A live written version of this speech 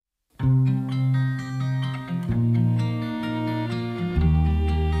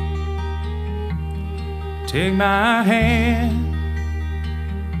Take my hand,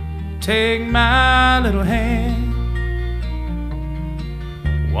 take my little hand,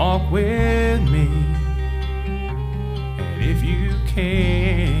 walk with me, and if you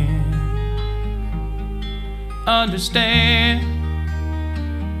can, understand,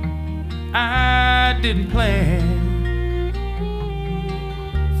 I didn't plan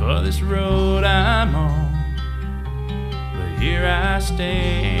for this road I'm on, but here I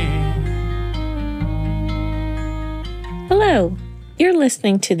stand. Hello, you're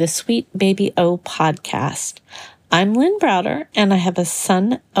listening to the Sweet Baby O podcast. I'm Lynn Browder, and I have a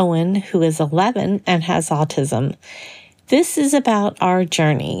son, Owen, who is 11 and has autism. This is about our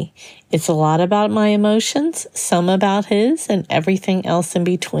journey. It's a lot about my emotions, some about his, and everything else in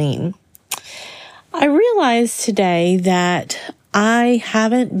between. I realized today that I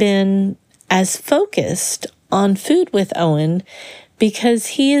haven't been as focused on food with Owen because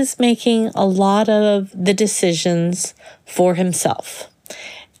he is making a lot of the decisions for himself.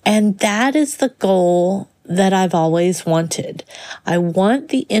 And that is the goal that I've always wanted. I want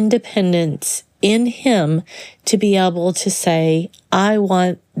the independence in him to be able to say, I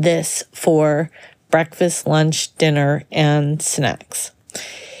want this for breakfast, lunch, dinner, and snacks.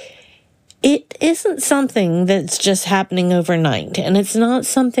 It isn't something that's just happening overnight, and it's not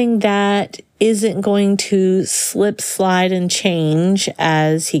something that isn't going to slip, slide, and change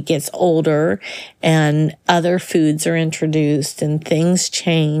as he gets older and other foods are introduced and things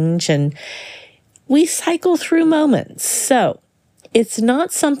change and we cycle through moments. So it's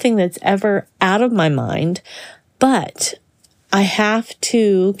not something that's ever out of my mind, but I have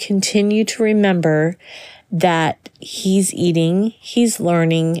to continue to remember that he's eating, he's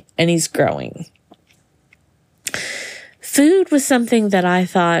learning, and he's growing. Food was something that I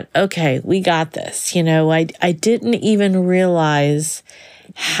thought, okay, we got this. I didn't even realize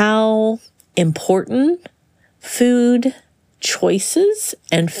how important food choices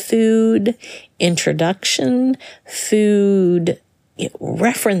and food introduction, food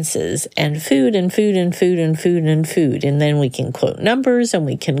references, and food. And then we can quote numbers and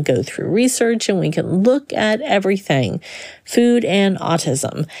we can go through research and we can look at everything. Food and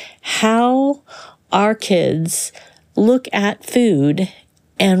autism. How our kids look at food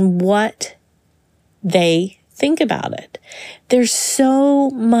and what they think about it. There's so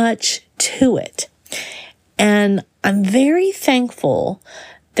much to it. And I'm very thankful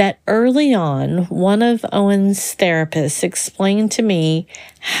that early on, one of Owen's therapists explained to me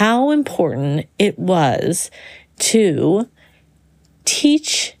how important it was to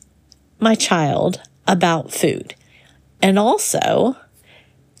teach my child about food and also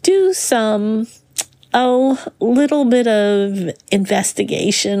do some little bit of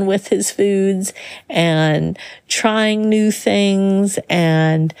investigation with his foods and trying new things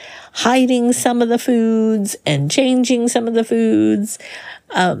and hiding some of the foods and changing some of the foods.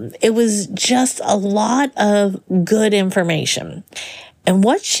 It was just a lot of good information. And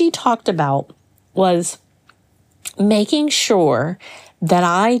what she talked about was making sure that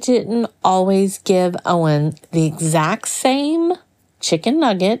I didn't always give Owen the exact same chicken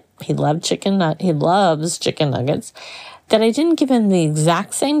nugget. He loves chicken nuggets. That I didn't give him the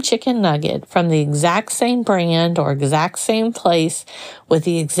exact same chicken nugget from the exact same brand or exact same place with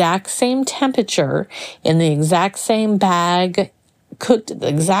the exact same temperature in the exact same bag, cooked at the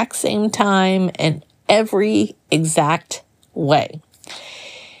exact same time and every exact way.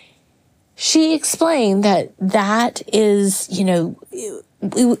 She explained that is,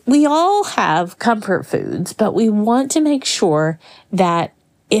 we all have comfort foods, but we want to make sure that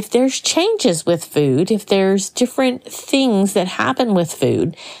if there's changes with food, if there's different things that happen with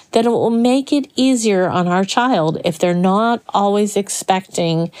food, that it will make it easier on our child if they're not always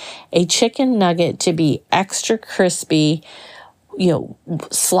expecting a chicken nugget to be extra crispy,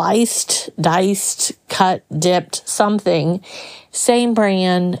 sliced, diced, cut, dipped, something, same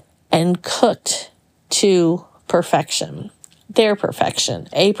brand, and cooked to perfection. Their perfection,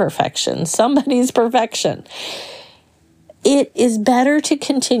 a perfection, somebody's perfection. It is better to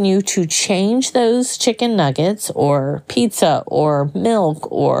continue to change those chicken nuggets or pizza or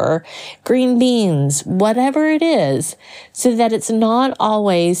milk or green beans, whatever it is, so that it's not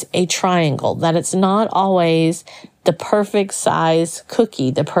always a triangle, that it's not always the perfect size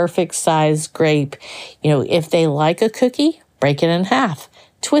cookie, the perfect size grape. If they like a cookie, break it in half,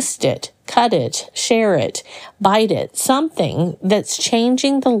 twist it, cut it, share it, bite it, something that's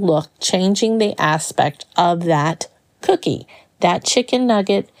changing the look, changing the aspect of that cookie, that chicken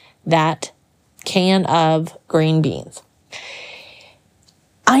nugget, that can of green beans.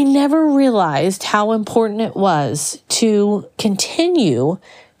 I never realized how important it was to continue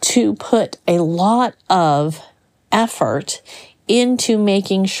to put a lot of effort into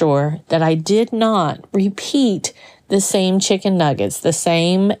making sure that I did not repeat the same chicken nuggets, the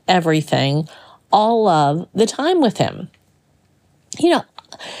same everything, all of the time with him.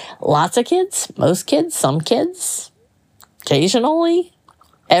 Lots of kids, most kids, some kids, occasionally,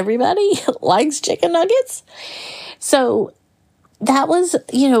 everybody likes chicken nuggets. So that was,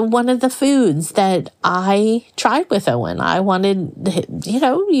 one of the foods that I tried with Owen. I wanted,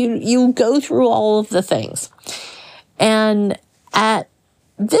 you go through all of the things. And at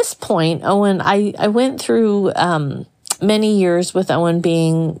this point, Owen, I went through many years with Owen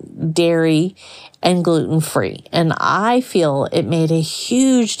being dairy and gluten-free. And I feel it made a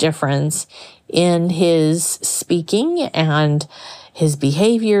huge difference in his speaking and his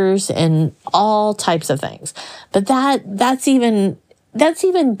behaviors and all types of things. But that's even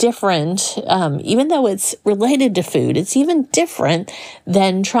different. Even though it's related to food, it's even different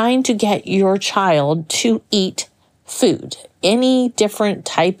than trying to get your child to eat food, any different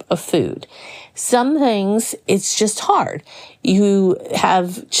type of food. Some things, it's just hard. You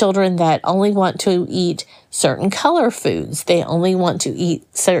have children that only want to eat certain color foods. They only want to eat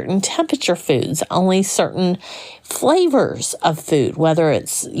certain temperature foods, only certain flavors of food, whether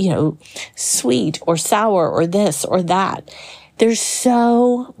it's, sweet or sour or this or that. There's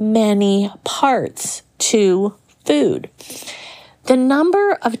so many parts to food. The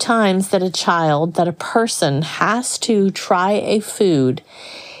number of times that a person has to try a food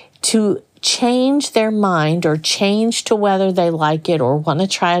to change their mind or change to whether they like it or want to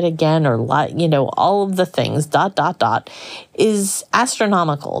try it again or all of the things, is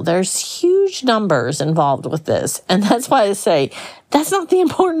astronomical. There's huge numbers involved with this. And that's why I say that's not the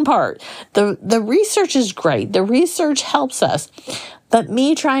important part. The research is great. The research helps us. But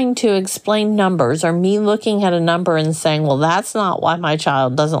me trying to explain numbers or me looking at a number and saying, well, that's not why my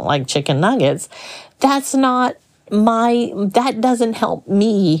child doesn't like chicken nuggets. That doesn't help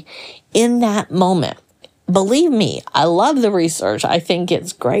me in that moment. Believe me, I love the research. I think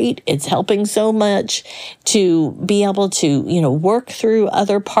it's great. It's helping so much to be able to, work through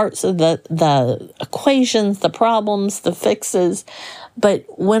other parts of the equations, the problems, the fixes. But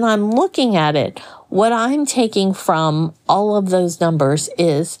when I'm looking at it, what I'm taking from all of those numbers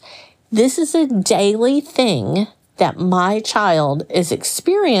is this is a daily thing that my child is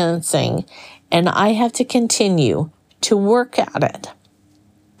experiencing, and I have to continue to work at it.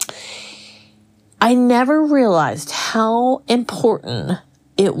 I never realized how important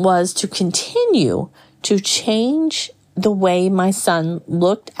it was to continue to change the way my son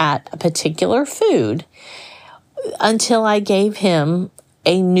looked at a particular food until I gave him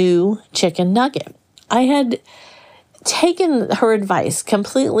a new chicken nugget. I had taken her advice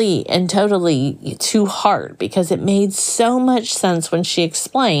completely and totally to heart because it made so much sense when she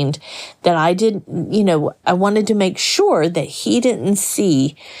explained that I wanted to make sure that he didn't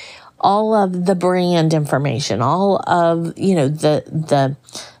see all of the brand information, all of,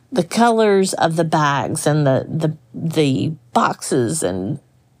 the colors of the bags and the boxes and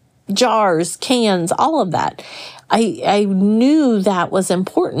jars, cans, all of that. I knew that was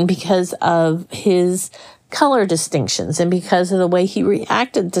important because of his color distinctions and because of the way he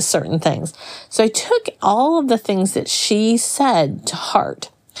reacted to certain things. So I took all of the things that she said to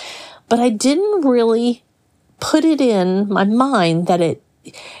heart, but I didn't really put it in my mind that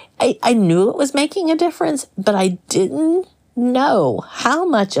I knew it was making a difference, but I didn't know how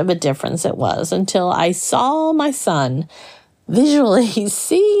much of a difference it was until I saw my son visually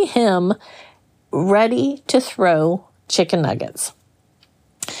see him ready to throw chicken nuggets.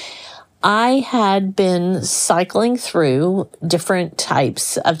 I had been cycling through different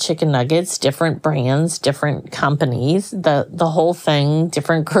types of chicken nuggets, different brands, different companies, the whole thing,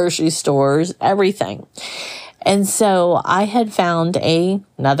 different grocery stores, everything. And so I had found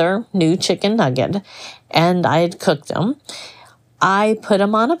another new chicken nugget and I had cooked them. I put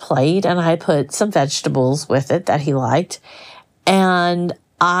them on a plate and I put some vegetables with it that he liked. And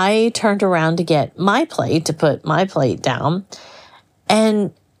I turned around to get my plate, to put my plate down.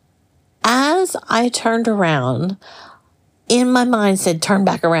 And as I turned around, in my mind said, turn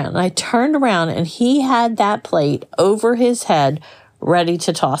back around. And I turned around and he had that plate over his head, ready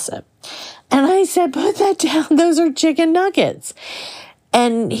to toss it. And I said, put that down. Those are chicken nuggets.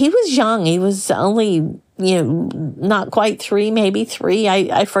 And he was young. He was only, not quite 3, maybe 3.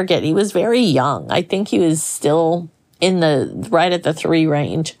 I forget. He was very young. I think he was still right at the 3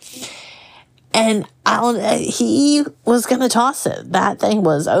 range. And he was going to toss it. That thing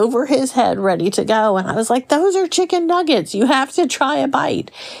was over his head, ready to go. And I was like, those are chicken nuggets. You have to try a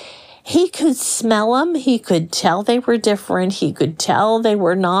bite. he could smell them. He could tell they were different. He could tell they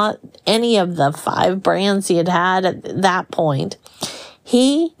were not any of the 5 brands he had had at that point.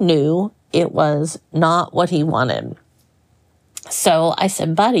 He knew it was not what he wanted. So I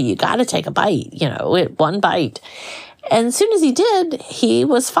said, buddy, you got to take a bite, one bite. And as soon as he did, he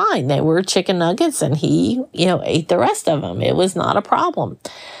was fine. They were chicken nuggets, and he, ate the rest of them. It was not a problem.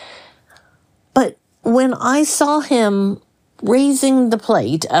 But when I saw him raising the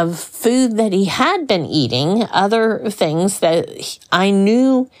plate of food that he had been eating, other things that I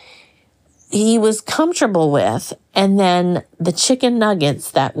knew he was comfortable with, and then the chicken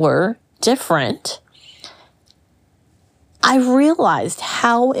nuggets that were different, I realized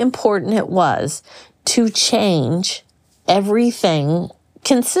how important it was to change everything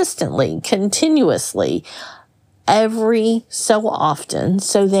consistently, continuously, every so often,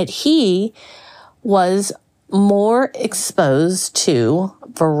 so that he was more exposed to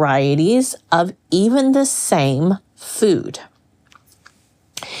varieties of even the same food.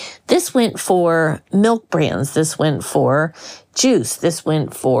 This went for milk brands. This went for juice. This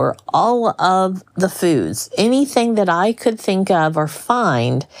went for all of the foods. Anything that I could think of or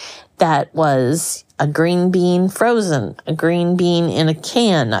find that was a green bean frozen, a green bean in a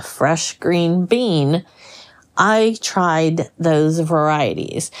can, a fresh green bean, I tried those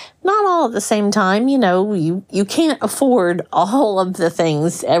varieties. Not all at the same time. You can't afford all of the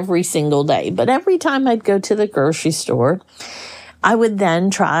things every single day. But every time I'd go to the grocery store, I would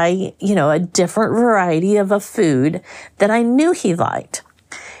then try, a different variety of a food that I knew he liked.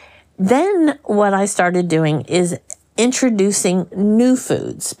 Then what I started doing is introducing new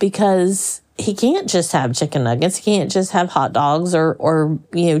foods, because he can't just have chicken nuggets. He can't just have hot dogs or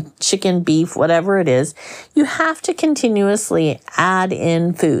chicken, beef, whatever it is. You have to continuously add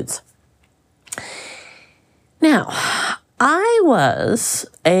in foods. Now, I was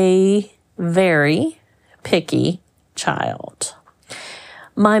a very picky child.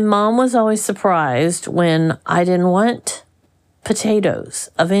 My mom was always surprised when I didn't want potatoes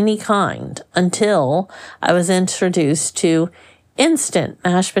of any kind until I was introduced to instant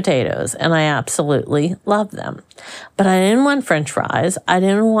mashed potatoes, and I absolutely love them. But I didn't want French fries. I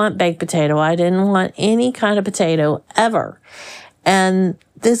didn't want baked potato. I didn't want any kind of potato ever. And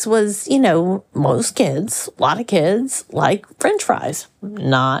this was, most kids, a lot of kids like French fries,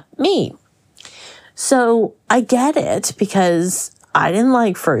 not me. So I get it, because I didn't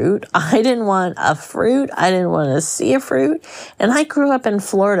like fruit. I didn't want a fruit. I didn't want to see a fruit. And I grew up in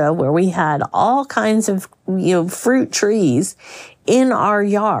Florida, where we had all kinds of, fruit trees in our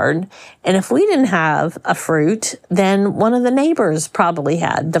yard. And if we didn't have a fruit, then one of the neighbors probably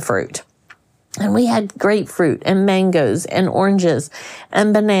had the fruit. And we had grapefruit and mangoes and oranges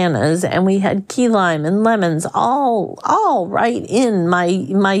and bananas, and we had key lime and lemons all right in my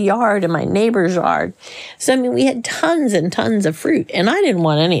yard and my neighbor's yard. So, we had tons and tons of fruit, and I didn't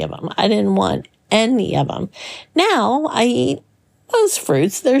want any of them. I didn't want any of them. Now I eat most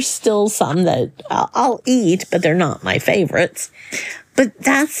fruits. There's still some that I'll eat, but they're not my favorites. But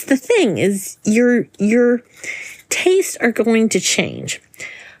that's the thing, is your tastes are going to change.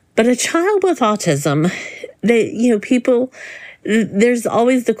 But a child with autism, there's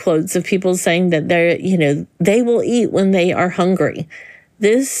always the quotes of people saying that they will eat when they are hungry.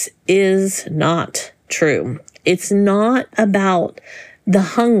 This is not true. It's not about the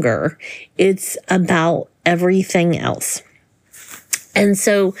hunger. It's about everything else. And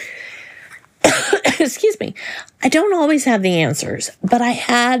so, excuse me, I don't always have the answers, but I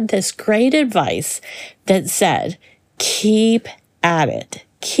had this great advice that said, keep at it.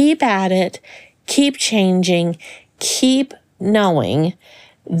 Keep at it, keep changing, keep knowing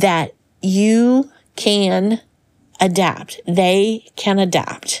that you can adapt. They can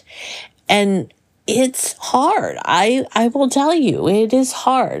adapt. And it's hard. I will tell you, it is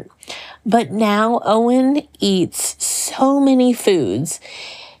hard. But now Owen eats so many foods.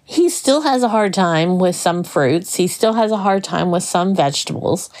 He still has a hard time with some fruits. He still has a hard time with some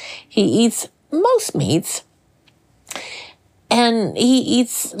vegetables. He eats most meats. And he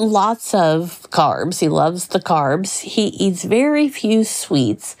eats lots of carbs. He loves the carbs. He eats very few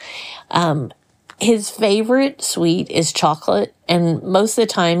sweets. His favorite sweet is chocolate, and most of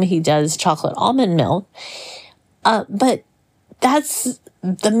the time he does chocolate almond milk. But that's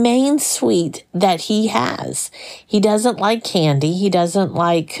the main sweet that he has. He doesn't like candy. He doesn't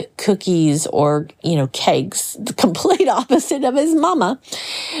like cookies or, cakes, the complete opposite of his mama.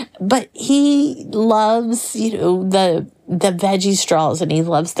 But he loves, the veggie straws, and he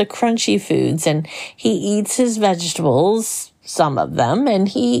loves the crunchy foods, and he eats his vegetables, some of them, and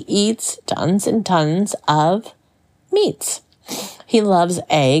he eats tons and tons of meats. He loves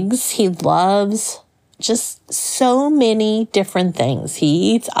eggs. He loves just so many different things.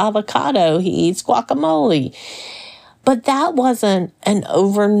 He eats avocado. He eats guacamole. But that wasn't an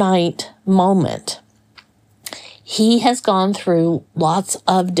overnight moment. He has gone through lots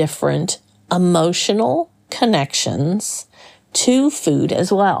of different emotional connections to food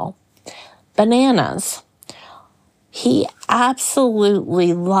as well. Bananas. He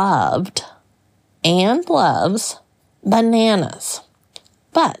absolutely loved and loves bananas.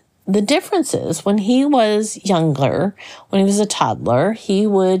 But the difference is when he was younger, when he was a toddler, he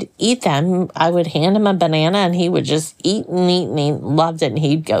would eat them. I would hand him a banana and he would just eat and eat and eat, loved it. And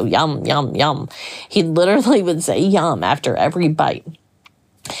he'd go, yum, yum, yum. He literally would say yum after every bite.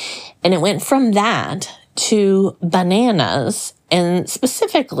 And it went from that to bananas, and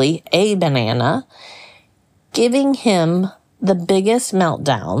specifically a banana, giving him the biggest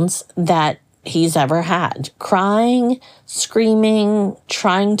meltdowns that he's ever had. Crying, screaming,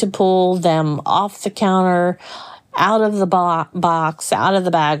 trying to pull them off the counter, out of the box, out of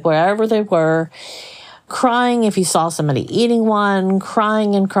the bag, wherever they were. Crying if he saw somebody eating one,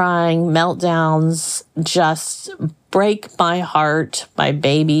 crying and crying, meltdowns, just break my heart. My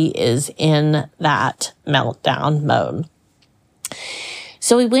baby is in that meltdown mode.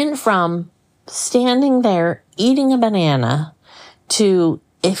 So we went from standing there eating a banana to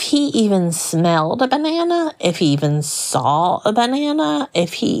if he even smelled a banana, if he even saw a banana,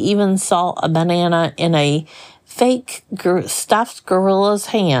 if he even saw a banana in a fake stuffed gorilla's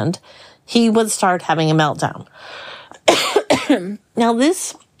hand, he would start having a meltdown. Now,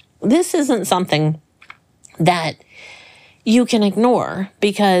 this isn't something that you can ignore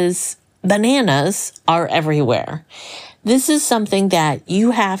because bananas are everywhere. This is something that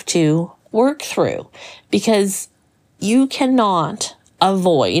you have to work through because you cannot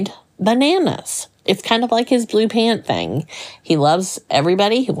avoid bananas. It's kind of like his blue pant thing. He loves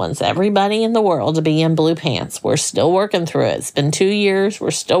everybody. He wants everybody in the world to be in blue pants. We're still working through it. It's been 2 years.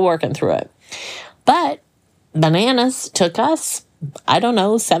 We're still working through it. But bananas took us,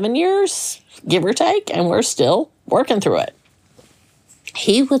 7 years, give or take, and we're still working through it.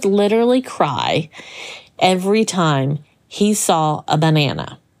 He would literally cry every time he saw a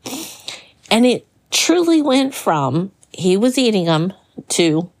banana. And it truly went from he was eating them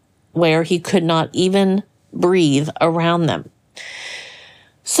to where he could not even breathe around them.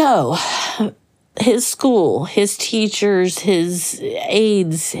 So his school, his teachers, his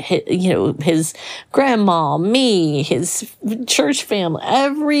aides, his grandma, me, his church family,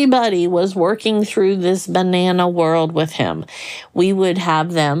 everybody was working through this banana world with him. We would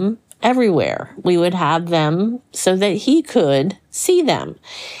have them everywhere. We would have them so that he could see them.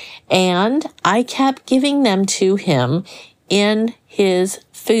 And I kept giving them to him in his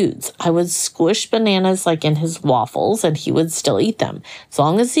foods. I would squish bananas like in his waffles and he would still eat them. As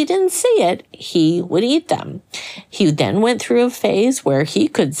long as he didn't see it, he would eat them. He then went through a phase where he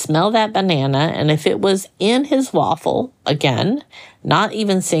could smell that banana, and if it was in his waffle, again, not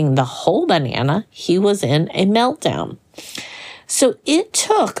even seeing the whole banana, he was in a meltdown. So it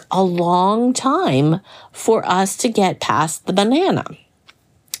took a long time for us to get past the banana.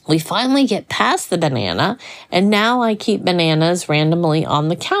 We finally get past the banana, and now I keep bananas randomly on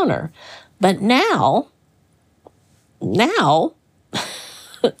the counter. But now, he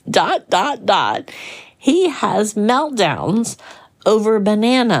has meltdowns over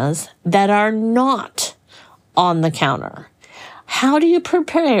bananas that are not on the counter. How do you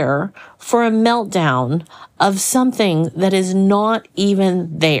prepare for a meltdown of something that is not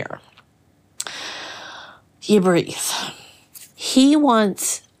even there? You breathe. He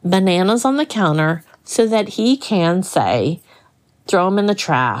wants bananas on the counter so that he can say, throw them in the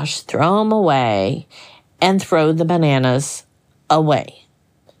trash, throw them away, and throw the bananas away.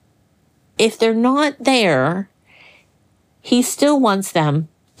 If they're not there, he still wants them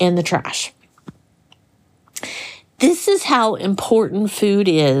in the trash. This is how important food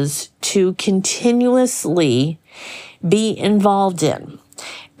is to continuously be involved in.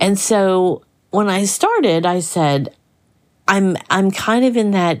 And so when I started, I said, I'm kind of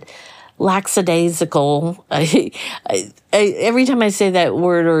in that lackadaisical. Every time I say that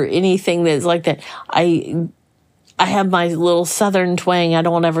word or anything that's like that, I have my little southern twang. I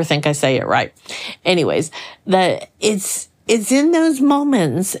don't ever think I say it right. Anyways, it's in those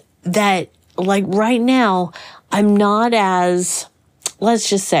moments that, like right now, I'm not as, let's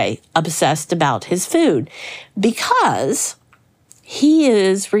just say, obsessed about his food because he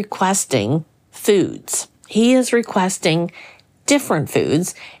is requesting foods. He is requesting different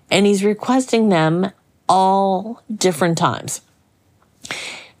foods, and he's requesting them all different times.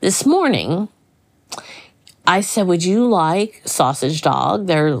 This morning, I said, would you like sausage dog?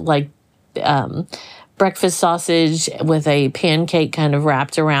 They're like breakfast sausage with a pancake kind of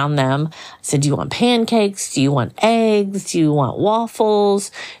wrapped around them. I said, do you want pancakes? Do you want eggs? Do you want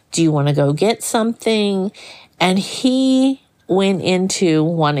waffles? Do you want to go get something? And he went into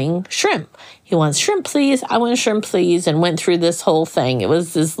wanting shrimp. He wants shrimp, please. I want shrimp, please. And went through this whole thing. It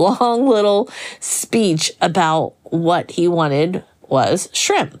was this long little speech about what he wanted was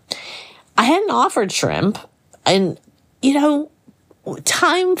shrimp. I hadn't offered shrimp. And,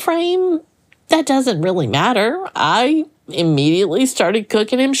 time frame, that doesn't really matter. I immediately started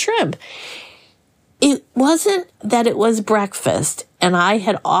cooking him shrimp. It wasn't that it was breakfast and I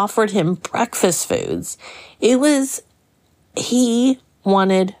had offered him breakfast foods. It was he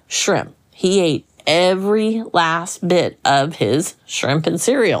wanted shrimp. He ate every last bit of his shrimp and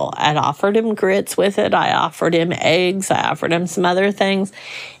cereal. I'd offered him grits with it. I offered him eggs. I offered him some other things.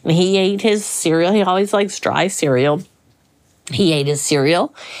 And he ate his cereal. He always likes dry cereal. He ate his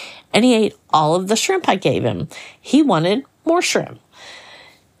cereal. And he ate all of the shrimp I gave him. He wanted more shrimp.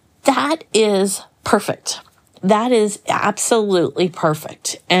 That is perfect. That is absolutely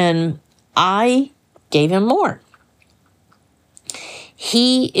perfect. And I gave him more.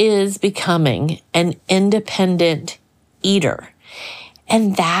 He is becoming an independent eater.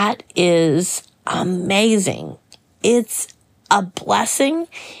 And that is amazing. It's a blessing.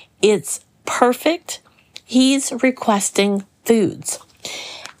 It's perfect. He's requesting foods.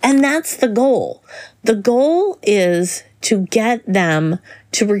 And that's the goal. The goal is to get them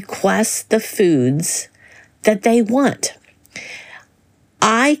to request the foods that they want.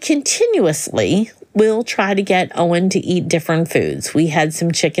 I continuously will try to get Owen to eat different foods. We had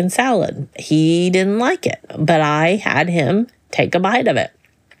some chicken salad. He didn't like it, but I had him take a bite of it.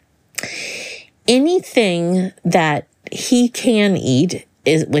 Anything that he can eat,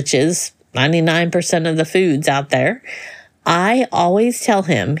 which is 99% of the foods out there, I always tell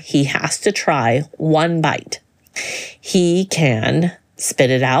him he has to try one bite. He can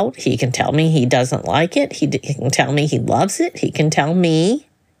spit it out. He can tell me he doesn't like it. He can tell me he loves it. He can tell me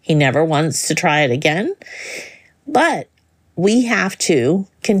he never wants to try it again. But we have to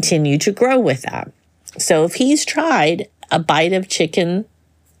continue to grow with that. So if he's tried a bite of chicken,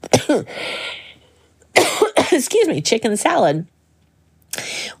 chicken salad,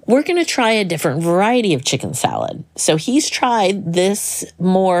 we're going to try a different variety of chicken salad. So he's tried this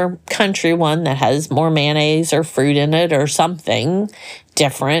more country one that has more mayonnaise or fruit in it or something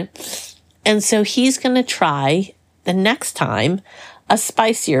different. And so he's going to try the next time a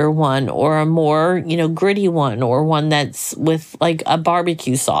spicier one or a more, gritty one or one that's with like a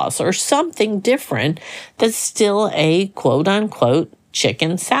barbecue sauce or something different that's still a quote unquote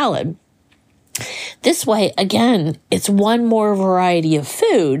chicken salad. This way, again, it's one more variety of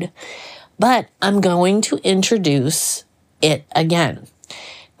food, but I'm going to introduce it again.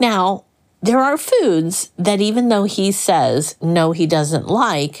 Now, there are foods that even though he says no, he doesn't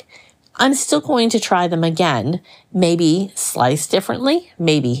like, I'm still going to try them again, maybe sliced differently,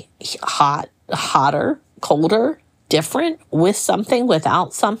 maybe hotter, colder, different, with something,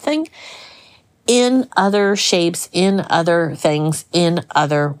 without something, in other shapes, in other things, in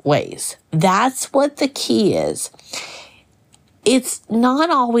other ways. That's what the key is. It's not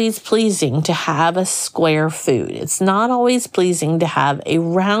always pleasing to have a square food. It's not always pleasing to have a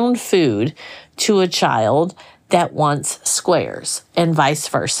round food to a child that wants squares and vice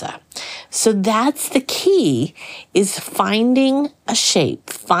versa. So that's the key, is finding a shape,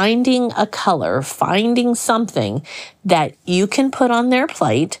 finding a color, finding something that you can put on their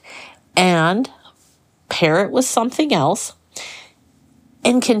plate and pair it with something else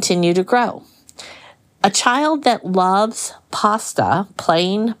and continue to grow. A child that loves pasta,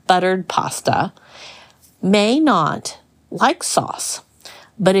 plain buttered pasta, may not like sauce.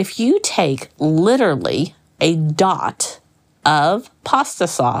 But if you take literally a dot of pasta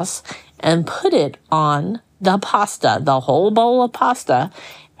sauce and put it on the pasta, the whole bowl of pasta,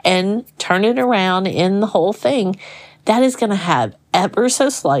 and turn it around in the whole thing, that is going to have ever so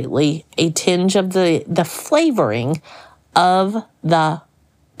slightly a tinge of the flavoring of the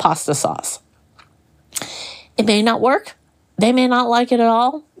pasta sauce. It may not work. They may not like it at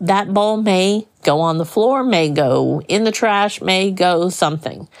all. That bowl may go on the floor, may go in the trash, may go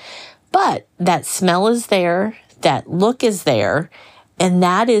something. But that smell is there, that look is there, and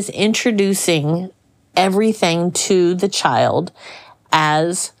that is introducing everything to the child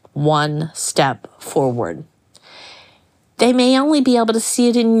as one step forward. They may only be able to see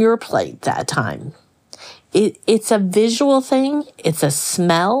it in your plate that time. It's a visual thing. It's a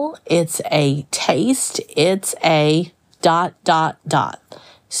smell. It's a taste. It's a ...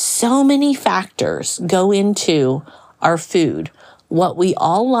 So many factors go into our food, what we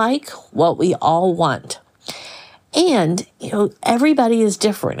all like, what we all want. And, everybody is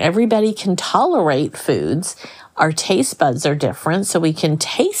different. Everybody can tolerate foods. Our taste buds are different, so we can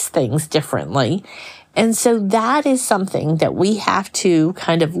taste things differently. And so that is something that we have to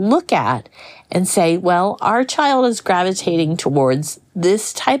kind of look at and say, well, our child is gravitating towards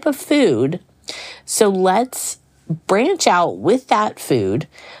this type of food, so let's branch out with that food,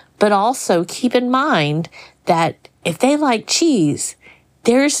 but also keep in mind that if they like cheese,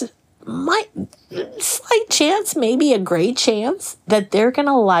 there's slight chance, maybe a great chance, that they're going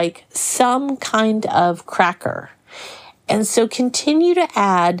to like some kind of cracker. And so continue to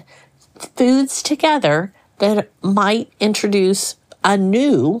add foods together that might introduce a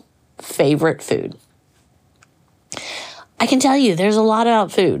new favorite food. I can tell you there's a lot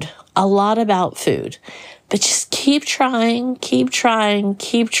about food, but just keep trying.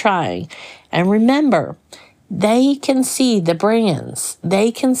 And remember, they can see the brands.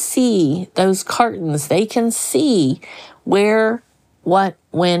 They can see those cartons. They can see where, what,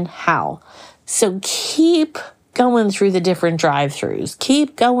 when, how. So keep going through the different drive-thrus.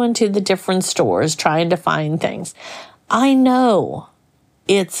 Keep going to the different stores, trying to find things. I know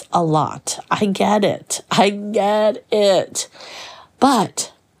it's a lot. I get it.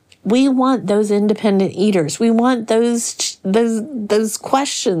 But we want those independent eaters. We want those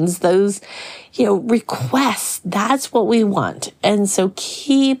questions, those, requests. That's what we want. And so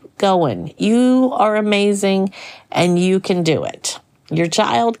keep going. You are amazing and you can do it. Your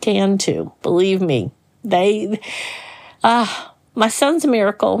child can too. Believe me. My son's a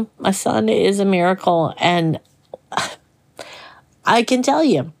miracle. My son is a miracle. And I can tell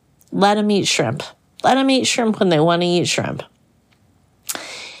you, let him eat shrimp. Let them eat shrimp when they want to eat shrimp.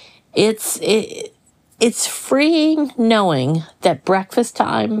 It's freeing knowing that breakfast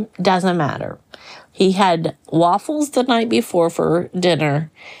time doesn't matter. He had waffles the night before for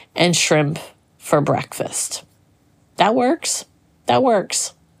dinner and shrimp for breakfast. That works.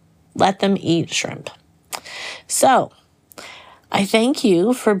 Let them eat shrimp. So, I thank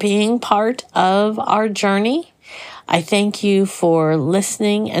you for being part of our journey. I thank you for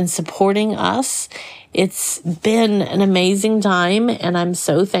listening and supporting us. It's been an amazing time, and I'm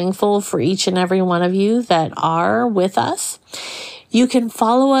so thankful for each and every one of you that are with us. You can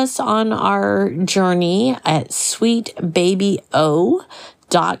follow us on our journey at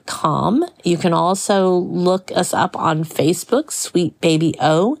sweetbabyo.com. You can also look us up on Facebook, Sweet Baby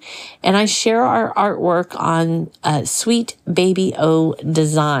O, and I share our artwork on Sweet Baby O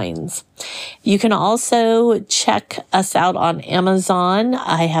Designs. You can also check us out on Amazon.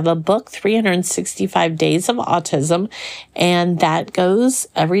 I have a book, 365 Days of Autism, and that goes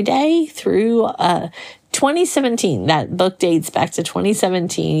every day through 2017. That book dates back to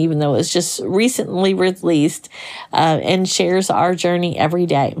 2017, even though it was just recently released, and shares our journey every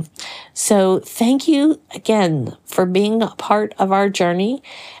day. So thank you again for being a part of our journey.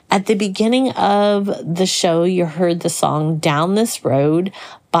 At the beginning of the show, you heard the song Down This Road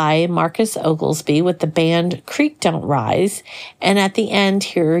by Marcus Oglesby with the band Creek Don't Rise. And at the end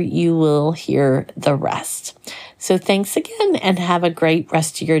here, you will hear the rest. So thanks again and have a great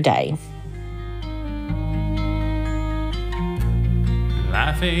rest of your day.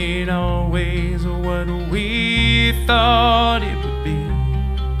 Life ain't always what we thought it would be.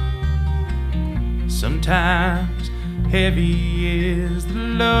 Sometimes heavy is the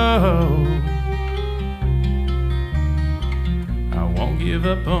load. I won't give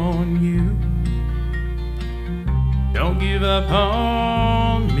up on you. Don't give up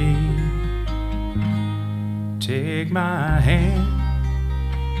on me. Take my hand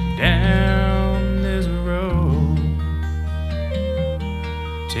down this road.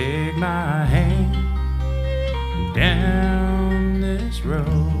 Take my hand down this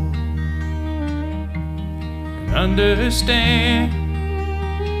road. And understand,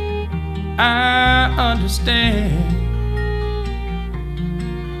 I understand.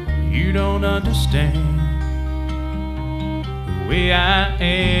 You don't understand the way I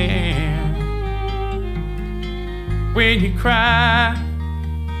am. When you cry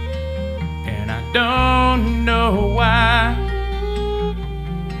and I don't know why,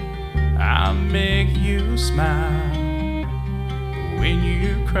 I'll make you smile when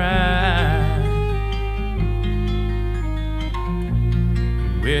you cry.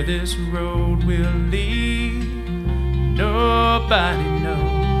 Where this road will lead, nobody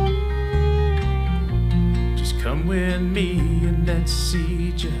knows. Just come with me and let's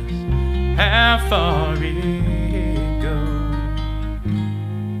see just how far it goes.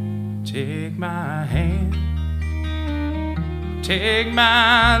 Take my hand, Take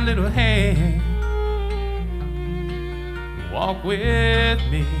my little hand, walk with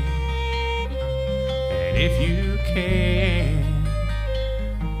me, and if you can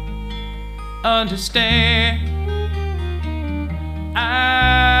understand,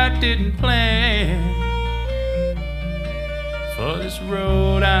 I didn't plan for this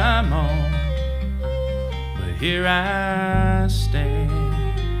road I'm on, but here I stand.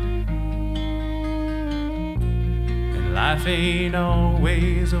 And life ain't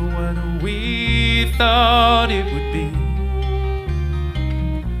always what we thought it would be.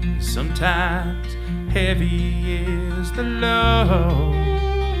 Sometimes heavy is the load.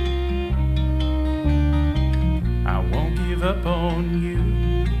 I won't give up on you.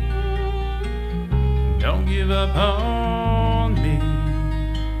 Don't give up on me.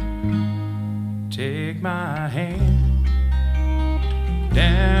 Take my hand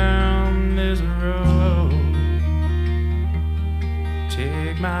down this road.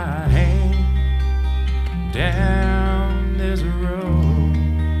 Take my hand down this road.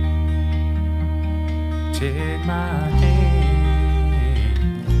 Take my hand.